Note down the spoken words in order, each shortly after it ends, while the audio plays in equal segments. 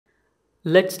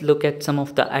Let's look at some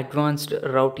of the advanced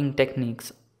routing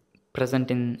techniques present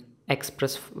in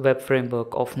Express web framework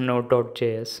of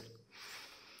Node.js.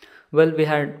 Well, we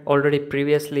had already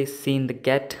previously seen the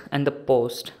get and the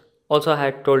post. Also, I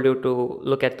had told you to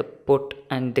look at the put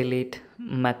and delete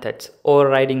methods,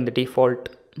 overriding the default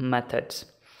methods.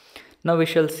 Now we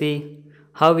shall see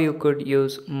how you could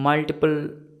use multiple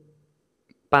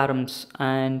params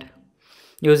and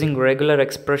using regular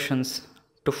expressions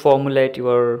to formulate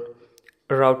your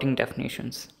routing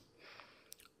definitions.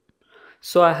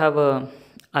 So I have a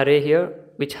array here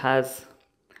which has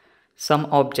some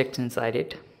objects inside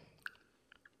it,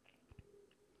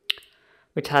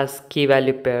 which has key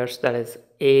value pairs, that is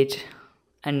age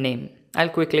and name. I'll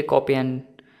quickly copy and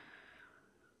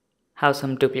have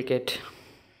some duplicate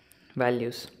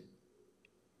values.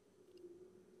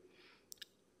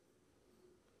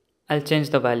 I'll change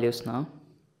the values now.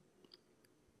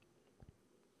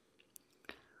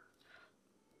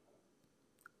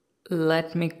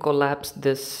 Let me collapse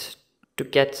this to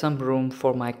get some room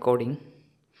for my coding.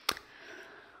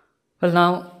 Well,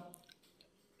 now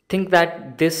think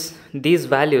that these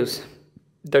values,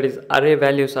 that is array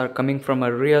values, are coming from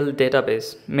a real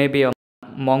database, maybe a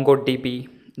MongoDB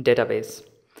database.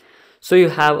 So you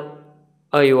have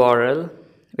a URL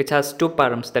which has two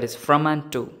params, that is from and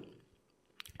to.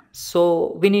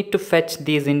 So we need to fetch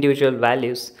these individual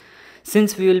values.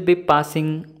 Since we will be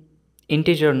passing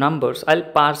integer numbers, I'll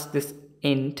pass this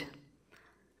int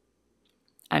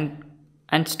and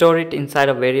store it inside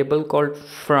a variable called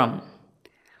from.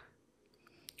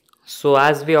 So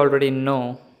as we already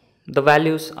know, the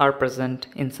values are present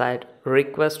inside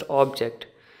request object.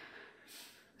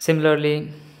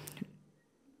 Similarly,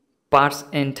 parse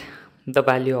int the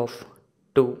value of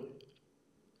 2.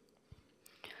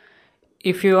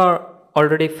 If you are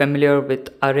already familiar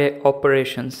with array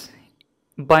operations,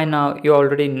 by now you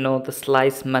already know the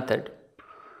slice method.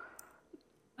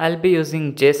 I'll be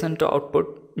using JSON to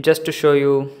output just to show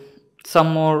you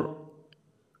some more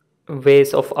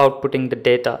ways of outputting the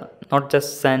data, not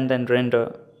just send and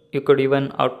render. You could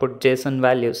even output JSON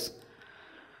values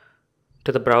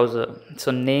to the browser.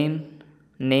 So names.slice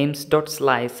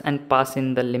and pass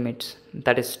in the limits,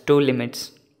 that is 2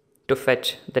 limits to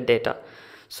fetch the data.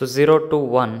 So 0 to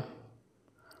 1,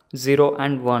 0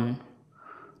 and 1,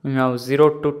 now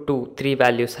 0 to 2, 3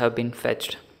 values have been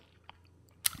fetched.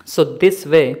 So this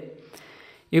way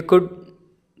you could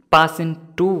pass in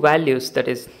 2 values, that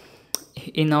is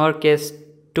in our case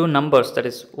 2 numbers, that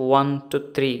is 1 to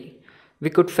 3. We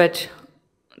could fetch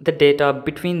the data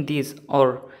between these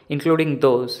or including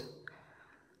those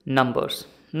numbers.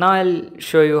 Now I'll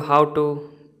show you how to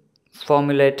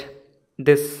formulate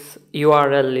this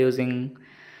URL using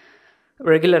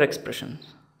regular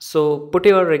expressions. So put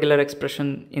your regular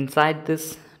expression inside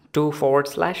this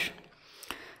 2//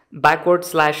 backward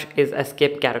slash is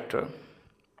escape character.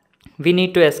 We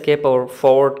need to escape our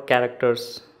forward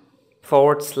characters,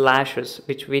 forward slashes,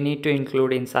 which we need to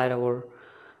include inside our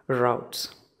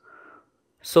routes.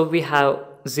 So we have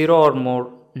 0 or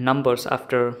more numbers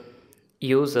after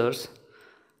users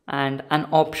and an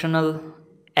optional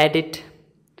edit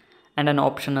and an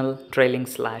optional trailing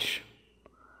slash.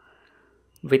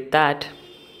 With that,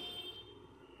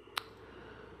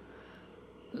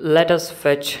 let us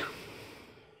fetch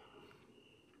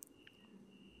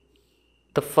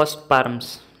the first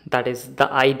params, that is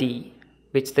the ID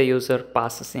which the user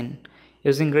passes in,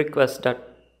 using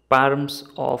request.params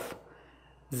of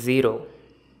 0.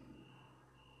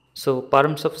 So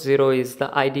params of 0 is the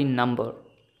ID number.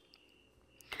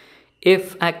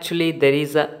 If actually there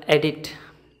is a edit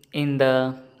in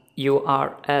the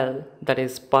URL, that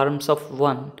is params of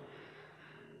 1,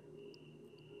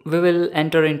 we will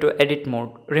enter into edit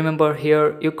mode. Remember,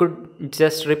 here you could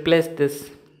just replace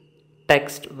this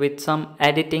text with some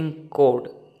editing code,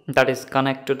 that is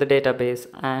connect to the database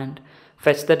and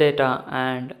fetch the data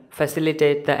and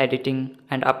facilitate the editing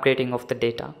and updating of the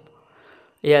data.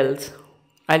 Else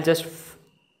I'll just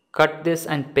cut this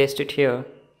and paste it here,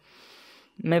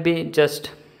 maybe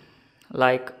just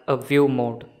like a view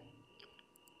mode.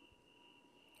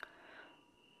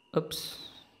 Oops,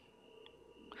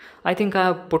 I think I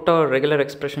have put a regular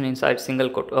expression inside single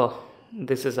quote. Oh,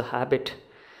 this is a habit.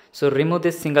 So remove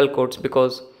these single quotes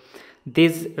because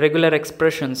these regular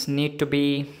expressions need to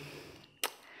be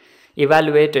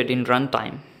evaluated in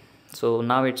runtime. So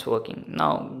now it's working.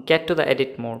 Now get to the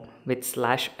edit mode with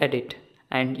 /edit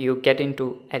and you get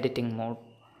into editing mode.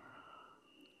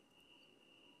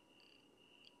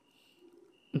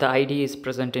 The ID is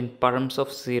present in params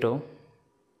of 0.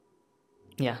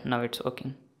 Yeah, now it's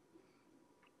working.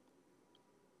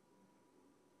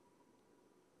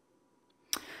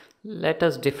 Let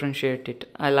us differentiate it.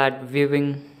 I'll add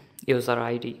viewing user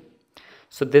ID.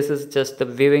 So this is just the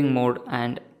viewing mode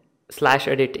and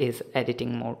 /edit is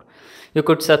editing mode. You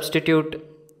could substitute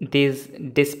these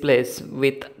displays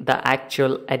with the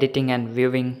actual editing and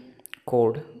viewing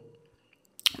code,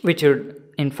 which would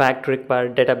in fact require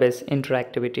database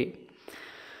interactivity.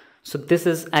 So this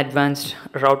is advanced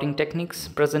routing techniques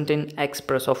present in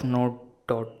Express of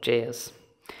Node.js.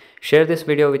 Share this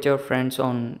video with your friends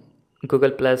on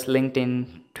Google+,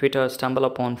 LinkedIn, Twitter,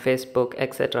 StumbleUpon, Facebook,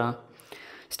 etc.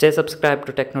 Stay subscribed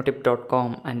to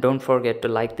technotip.com and don't forget to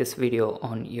like this video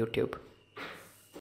on YouTube.